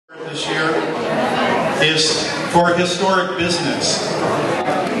this year is for historic business.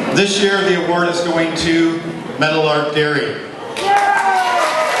 This year the award is going to Meadowlark Dairy.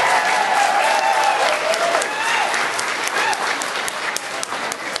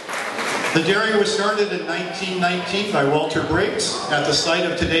 The dairy was started in 1919 by Walter Briggs at the site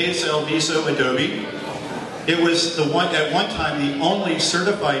of today's El Viso Adobe. It was at one time the only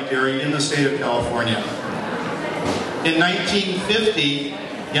certified dairy in the state of California. In 1950,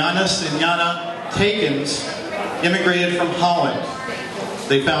 Janis and Jana Tekens immigrated from Holland.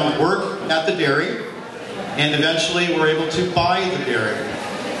 They found work at the dairy and eventually were able to buy the dairy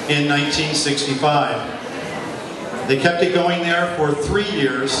in 1965. They kept it going there for 3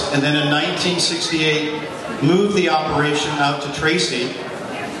 years, and then in 1968 moved the operation out to Tracy.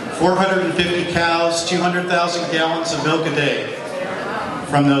 450 cows, 200,000 gallons of milk a day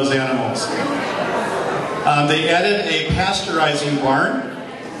from those animals. They added a pasteurizing barn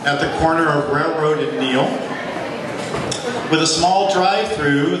at the corner of Railroad and Neal with a small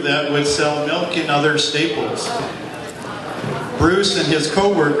drive-through that would sell milk and other staples. Bruce and his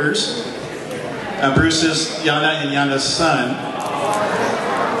co-workers, Bruce is Jana and Jana's son,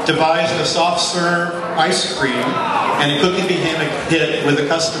 devised a soft-serve ice cream, and it quickly became a hit with the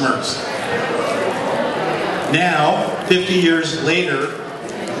customers. Now, 50 years later,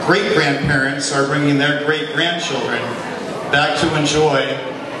 great-grandparents are bringing their great-grandchildren back to enjoy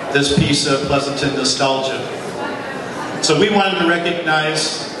this piece of Pleasanton nostalgia. So we wanted to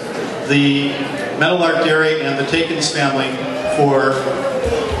recognize the Meadowlark Dairy and the Tekens family for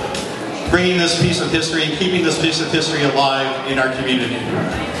bringing this piece of history and keeping this piece of history alive in our community.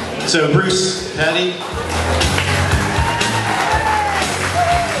 So Bruce, Patty.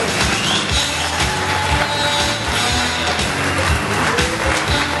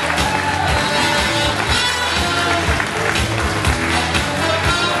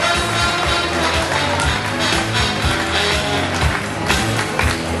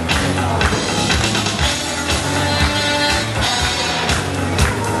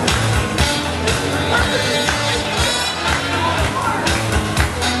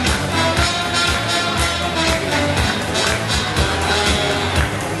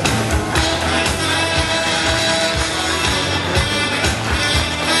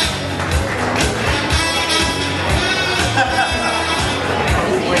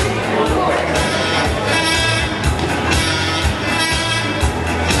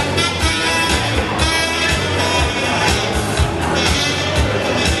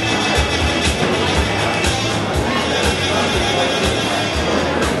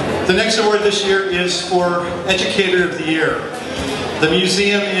 The next award this year is for Educator of the Year. The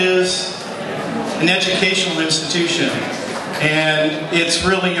museum is an educational institution, and it's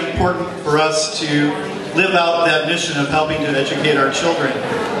really important for us to live out that mission of helping to educate our children.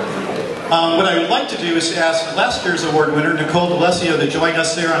 What I would like to do is to ask last year's award winner, Nicole D'Alessio, to join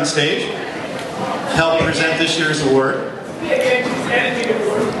us there on stage, help present this year's award.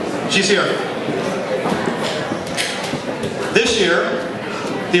 She's here. This year,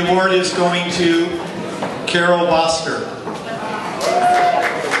 the award is going to Carol Bosker.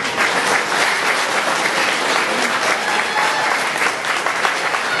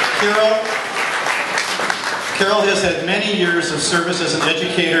 Carol has had many years of service as an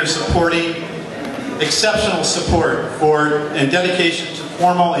educator, supporting exceptional support for and dedication to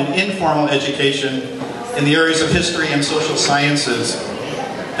formal and informal education in the areas of history and social sciences.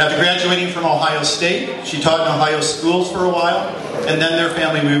 After graduating from Ohio State, she taught in Ohio schools for a while, and then their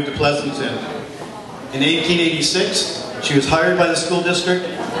family moved to Pleasanton. In 1886, she was hired by the school district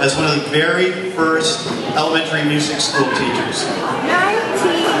as one of the very first elementary music school teachers.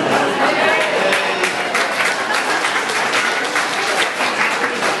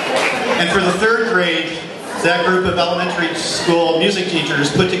 And for the third grade, that group of elementary school music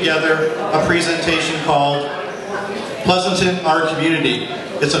teachers put together a presentation called Pleasanton, Our Community.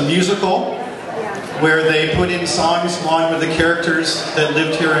 It's a musical where they put in songs along with the characters that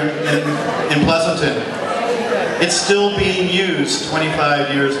lived here in Pleasanton. It's still being used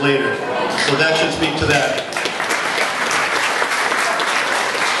 25 years later, so that should speak to that.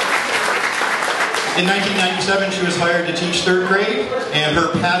 In 1997, she was hired to teach third grade, and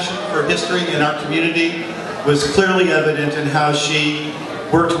her passion for history in our community was clearly evident in how she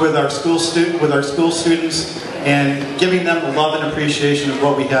worked with our school students and giving them the love and appreciation of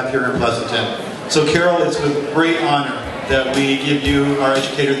what we have here in Pleasanton. So Carol, it's with great honor that we give you our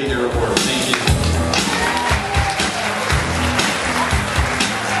Educator of the Year award. Thank you.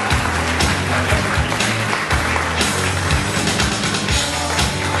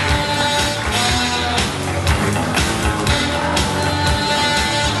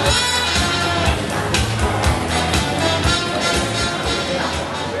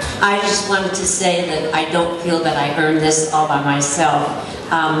 I just wanted to say that I don't feel that I earned this all by myself.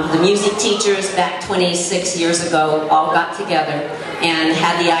 The music teachers back 26 years ago all got together and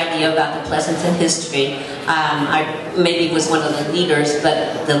had the idea about the Pleasanton history. I maybe was one of the leaders,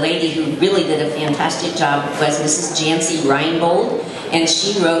 but the lady who really did a fantastic job was Mrs. Jancy Reinbold, and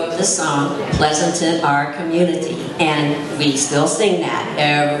she wrote the song, Pleasanton, Our Community, and we still sing that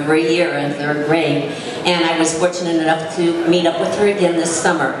every year in 3rd grade. And I was fortunate enough to meet up with her again this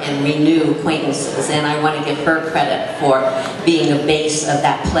summer and renew acquaintances, and I want to give her credit for being the base of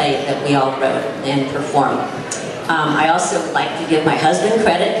that play that we all wrote and performed. I also would like to give my husband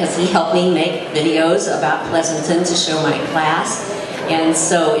credit because he helped me make videos about Pleasanton to show my class, and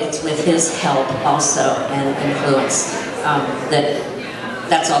so it's with his help also and influence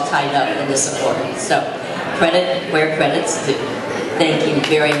that's all tied up in this award. So credit where credit's due. Thank you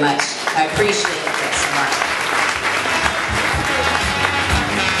very much. I appreciate it so much.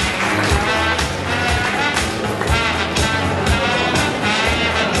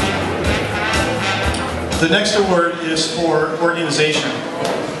 The next award is for organization.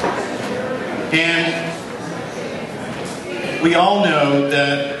 And we all know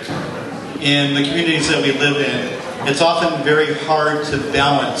that in the communities that we live in, it's often very hard to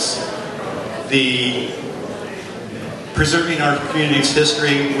balance the preserving our community's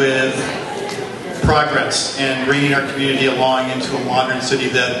history with progress and bringing our community along into a modern city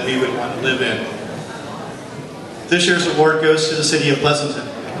that we would want to live in. This year's award goes to the city of Pleasanton.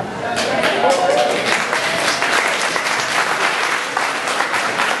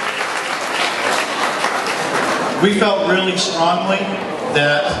 We felt really strongly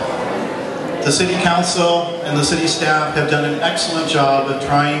that the City Council and the City staff have done an excellent job of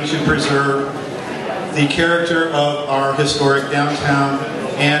trying to preserve the character of our historic downtown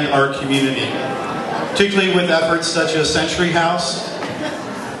and our community, particularly with efforts such as Century House,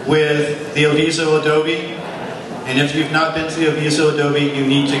 with the Oviso Adobe. And if you've not been to the Oviso Adobe, you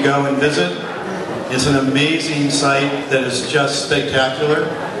need to go and visit. It's an amazing site that is just spectacular.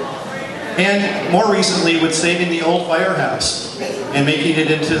 And more recently with saving the old firehouse and making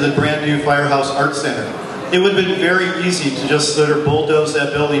it into the brand new Firehouse Art Center. It would have been very easy to just sort of bulldoze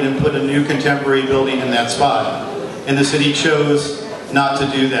that building and put a new contemporary building in that spot. And the city chose not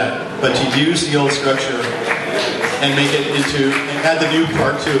to do that, but to use the old structure and make it into, and add the new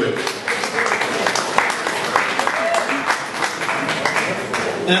part to it.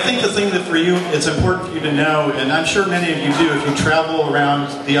 And I think the thing that for you, it's important for you to know, and I'm sure many of you do if you travel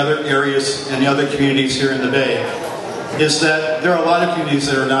around the other areas and the other communities here in the Bay, is that there are a lot of communities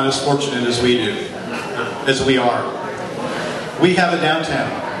that are not as fortunate as we do, as we are. We have a downtown.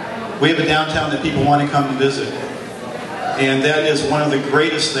 We have a downtown that people want to come and visit. And that is one of the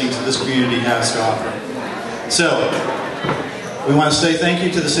greatest things that this community has to offer. So, we want to say thank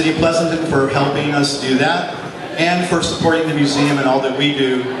you to the City of Pleasanton for helping us do that, and for supporting the museum and all that we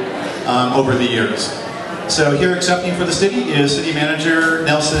do over the years. So here accepting for the city is City Manager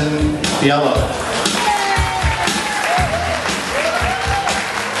Nelson Fiallo.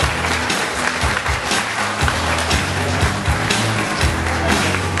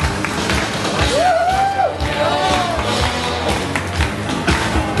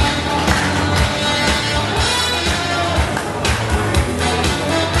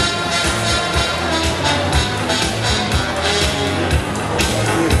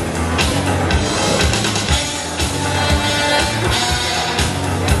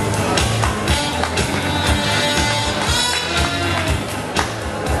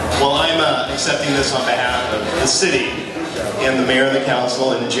 Accepting this on behalf of the city and the mayor and the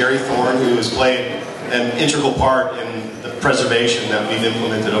council and Jerry Thorne, who has played an integral part in the preservation that we've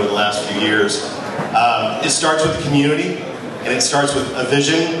implemented over the last few years. It starts with the community, and it starts with a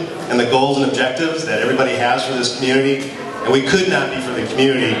vision and the goals and objectives that everybody has for this community. And we could not be for the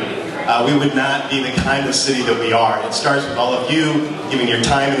community. We would not be the kind of city that we are. It starts with all of you giving your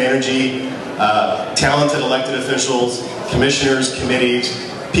time and energy, talented elected officials, commissioners, committees,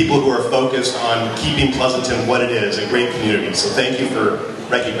 people who are focused on keeping Pleasanton what it is, a great community. So thank you for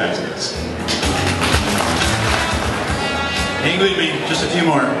recognizing us. Hang with me, just a few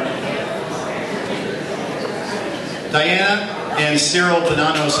more. Diana and Cyril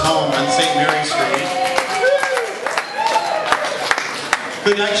Bonanno's home on St. Mary Street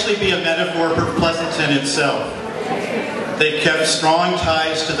could actually be a metaphor for Pleasanton itself. They've kept strong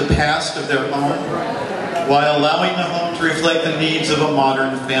ties to the past of their home, while allowing the home to reflect the needs of a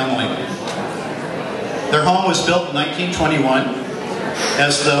modern family. Their home was built in 1921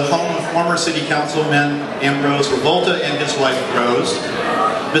 as the home of former City Councilman Ambrose Revolta and his wife Rose.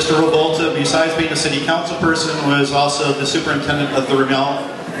 Mr. Revolta, besides being a City Council person, was also the superintendent of the Ramel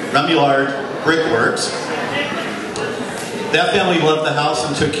Remillard Brickworks. That family loved the house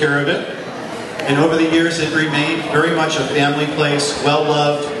and took care of it. And over the years, it remained very much a family place,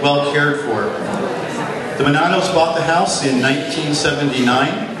 well-loved, well-cared for. The Bonanos bought the house in 1979,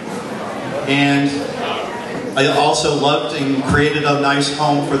 and I also loved and created a nice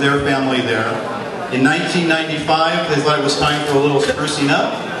home for their family there. In 1995, they thought it was time for a little sprucing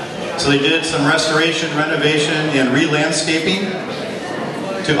up, so they did some restoration, renovation, and re-landscaping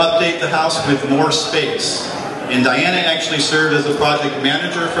to update the house with more space. And Diana actually served as a project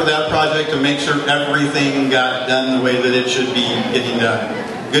manager for that project to make sure everything got done the way that it should be getting done.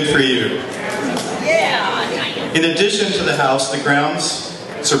 Good for you. In addition to the house, the grounds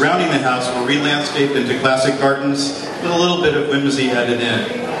surrounding the house were re-landscaped into classic gardens with a little bit of whimsy added in.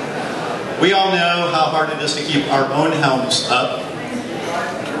 We all know how hard it is to keep our own homes up.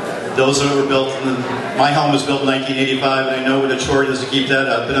 Those that were built, my home was built in 1985, and I know what a chore it is to keep that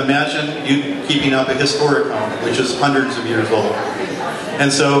up. But imagine you keeping up a historic home, which is hundreds of years old. And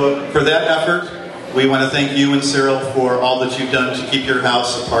so, for that effort, we want to thank you and Cyril for all that you've done to keep your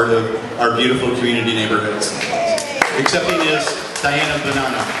house a part of our beautiful community neighborhoods. Accepting is Diana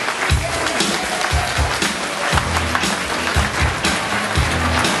Bonanno.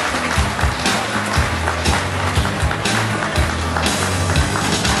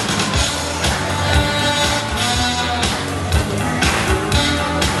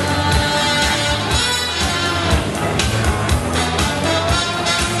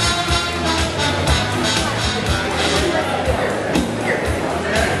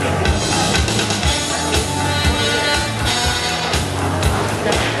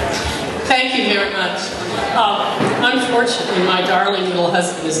 Unfortunately, my darling little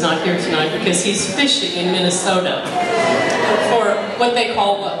husband is not here tonight because he's fishing in Minnesota for what they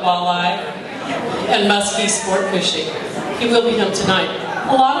call walleye and muskie sport fishing. He will be home tonight.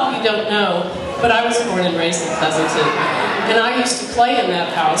 A lot of you don't know, but I was born and raised in Pleasanton, and I used to play in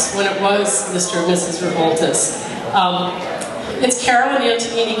that house when it was Mr. and Mrs. Revoltas. It's Carolyn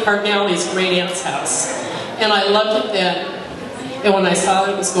Antonini Cardinale's great aunt's house, and I loved it then, and when I saw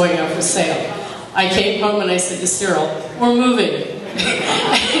it was going out for sale, I came home and I said to Cyril, "We're moving."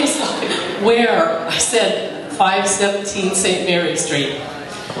 And he's like, "Where?" I said, 517 St. Mary Street.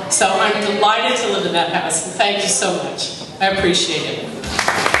 So I'm delighted to live in that house, and thank you so much. I appreciate it.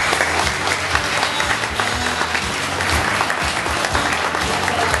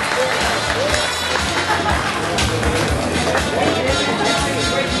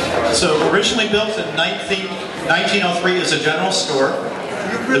 So originally built in 1903 as a general store,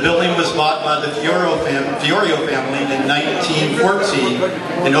 the building was bought by the Fiorio family in 1914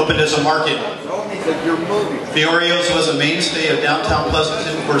 and opened as a market. Fiorio's was a mainstay of downtown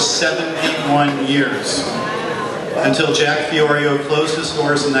Pleasanton for 71 years, until Jack Fiorio closed his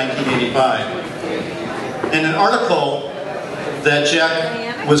doors in 1985. In an article that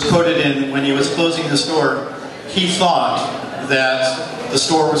Jack was quoted in when he was closing the store, he thought that the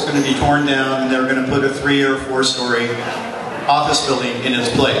store was going to be torn down and they were going to put a 3- or 4-story office building in its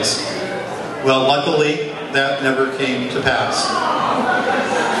place. Well, luckily, that never came to pass.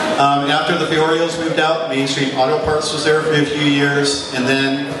 After the Fiorios moved out, Main Street Auto Parts was there for a few years, and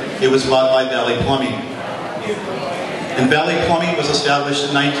then it was bought by Valley Plumbing. And Valley Plumbing was established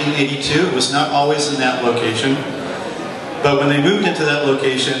in 1982. It was not always in that location. But when they moved into that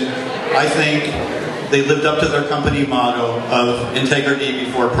location, I think they lived up to their company motto of integrity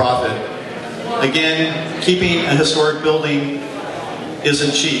before profit. Again, keeping a historic building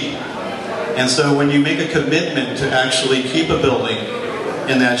isn't cheap. And so when you make a commitment to actually keep a building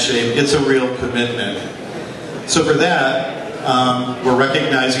in that shape, it's a real commitment. So for that, we're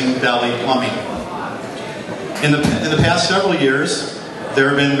recognizing Valley Plumbing. In the past several years, there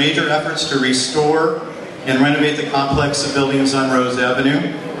have been major efforts to restore and renovate the complex of buildings on Rose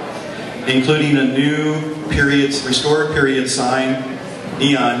Avenue, including a new restored period sign,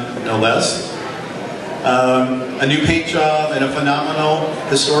 neon no less, a new paint job, and a phenomenal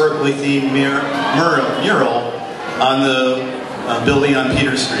historically themed mural on the building on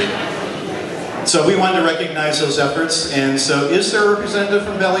Peter Street. So we wanted to recognize those efforts, and so is there a representative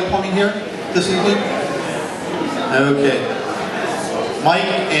from Valley Plumbing here this evening? Okay. Mike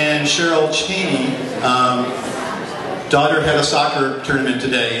and Cheryl Cheney, daughter had a soccer tournament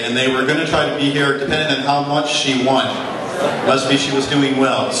today, and they were going to try to be here depending on how much she won. Must be she was doing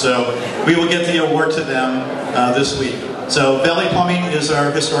well. So we will get the award to them this week. So Valley Plumbing is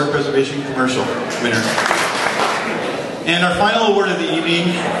our Historic Preservation Commercial winner. And our final award of the evening,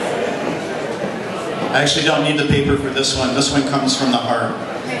 I actually don't need the paper for this one. This one comes from the heart.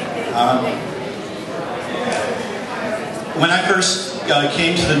 When I first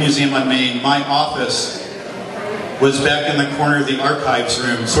came to the museum on Main, my office was back in the corner of the archives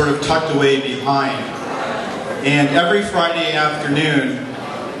room, sort of tucked away behind. And every Friday afternoon,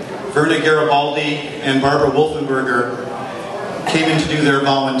 Verna Garibaldi and Barbara Wolfenberger came in to do their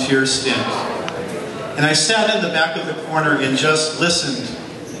volunteer stint. And I sat in the back of the corner and just listened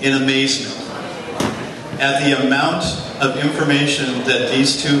in amazement at the amount of information that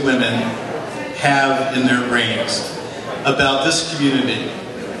these two women have in their brains about this community.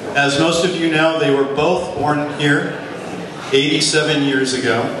 As most of you know, they were both born here 87 years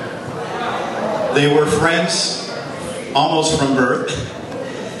ago. They were friends almost from birth,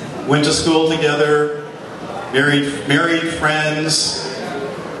 went to school together, married friends,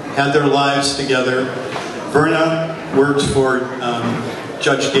 had their lives together. Verna worked for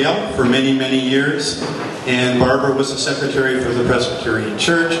Judge Gale for many, many years, and Barbara was a secretary for the Presbyterian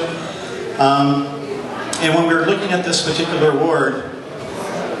Church. And when we were looking at this particular award,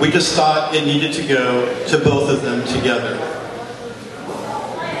 we just thought it needed to go to both of them together.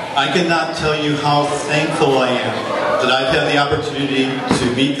 I cannot tell you how thankful I am that I've had the opportunity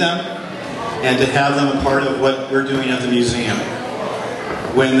to meet them and to have them a part of what we're doing at the museum.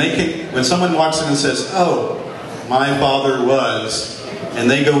 When someone walks in and says, "Oh, my father was," and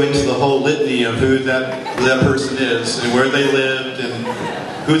they go into the whole litany of who that person is and where they lived and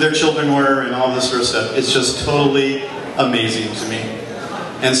who their children were and all this sort of stuff, it's just totally amazing to me.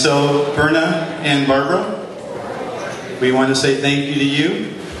 And so, Verna and Barbara, we want to say thank you to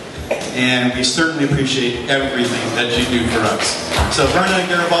you, and we certainly appreciate everything that you do for us. So, Verna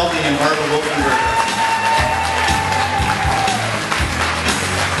Garibaldi and Barbara Wolfenberger.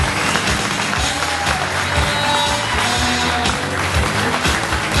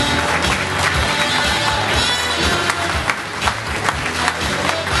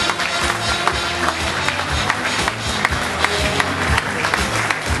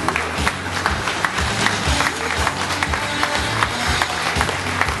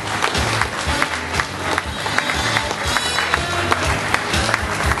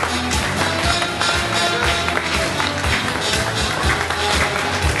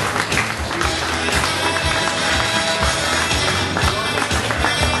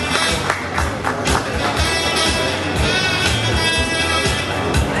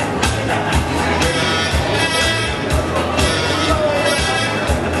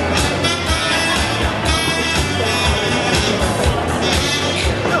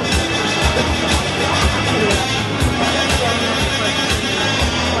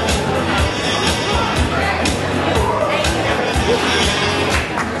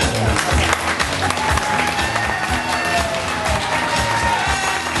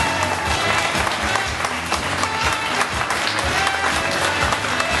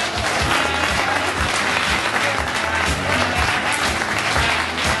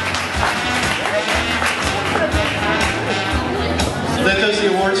 That does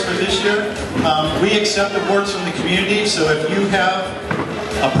the awards for this year. We accept awards from the community, so if you have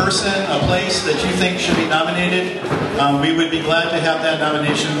a person, a place that you think should be nominated, we would be glad to have that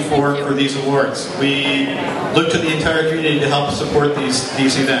nomination for these awards. We look to the entire community to help support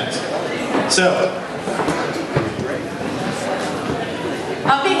these events. So,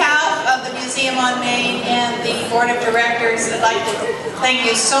 on behalf of the Museum on Main and the Board of Directors, I'd like to thank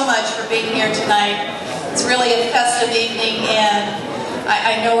you so much for being here tonight. It's really a festive evening, and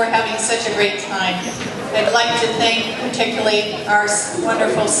I know we're having such a great time. I'd like to thank particularly our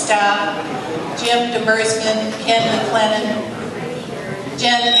wonderful staff, Jim DeMersman, Ken McLennan,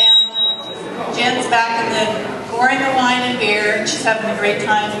 Jen. Jen's back in the pouring the wine and beer. She's having a great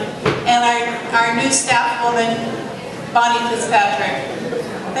time. And our new staff woman, Bonnie Fitzpatrick.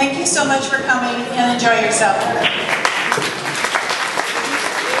 Thank you so much for coming, and enjoy yourself.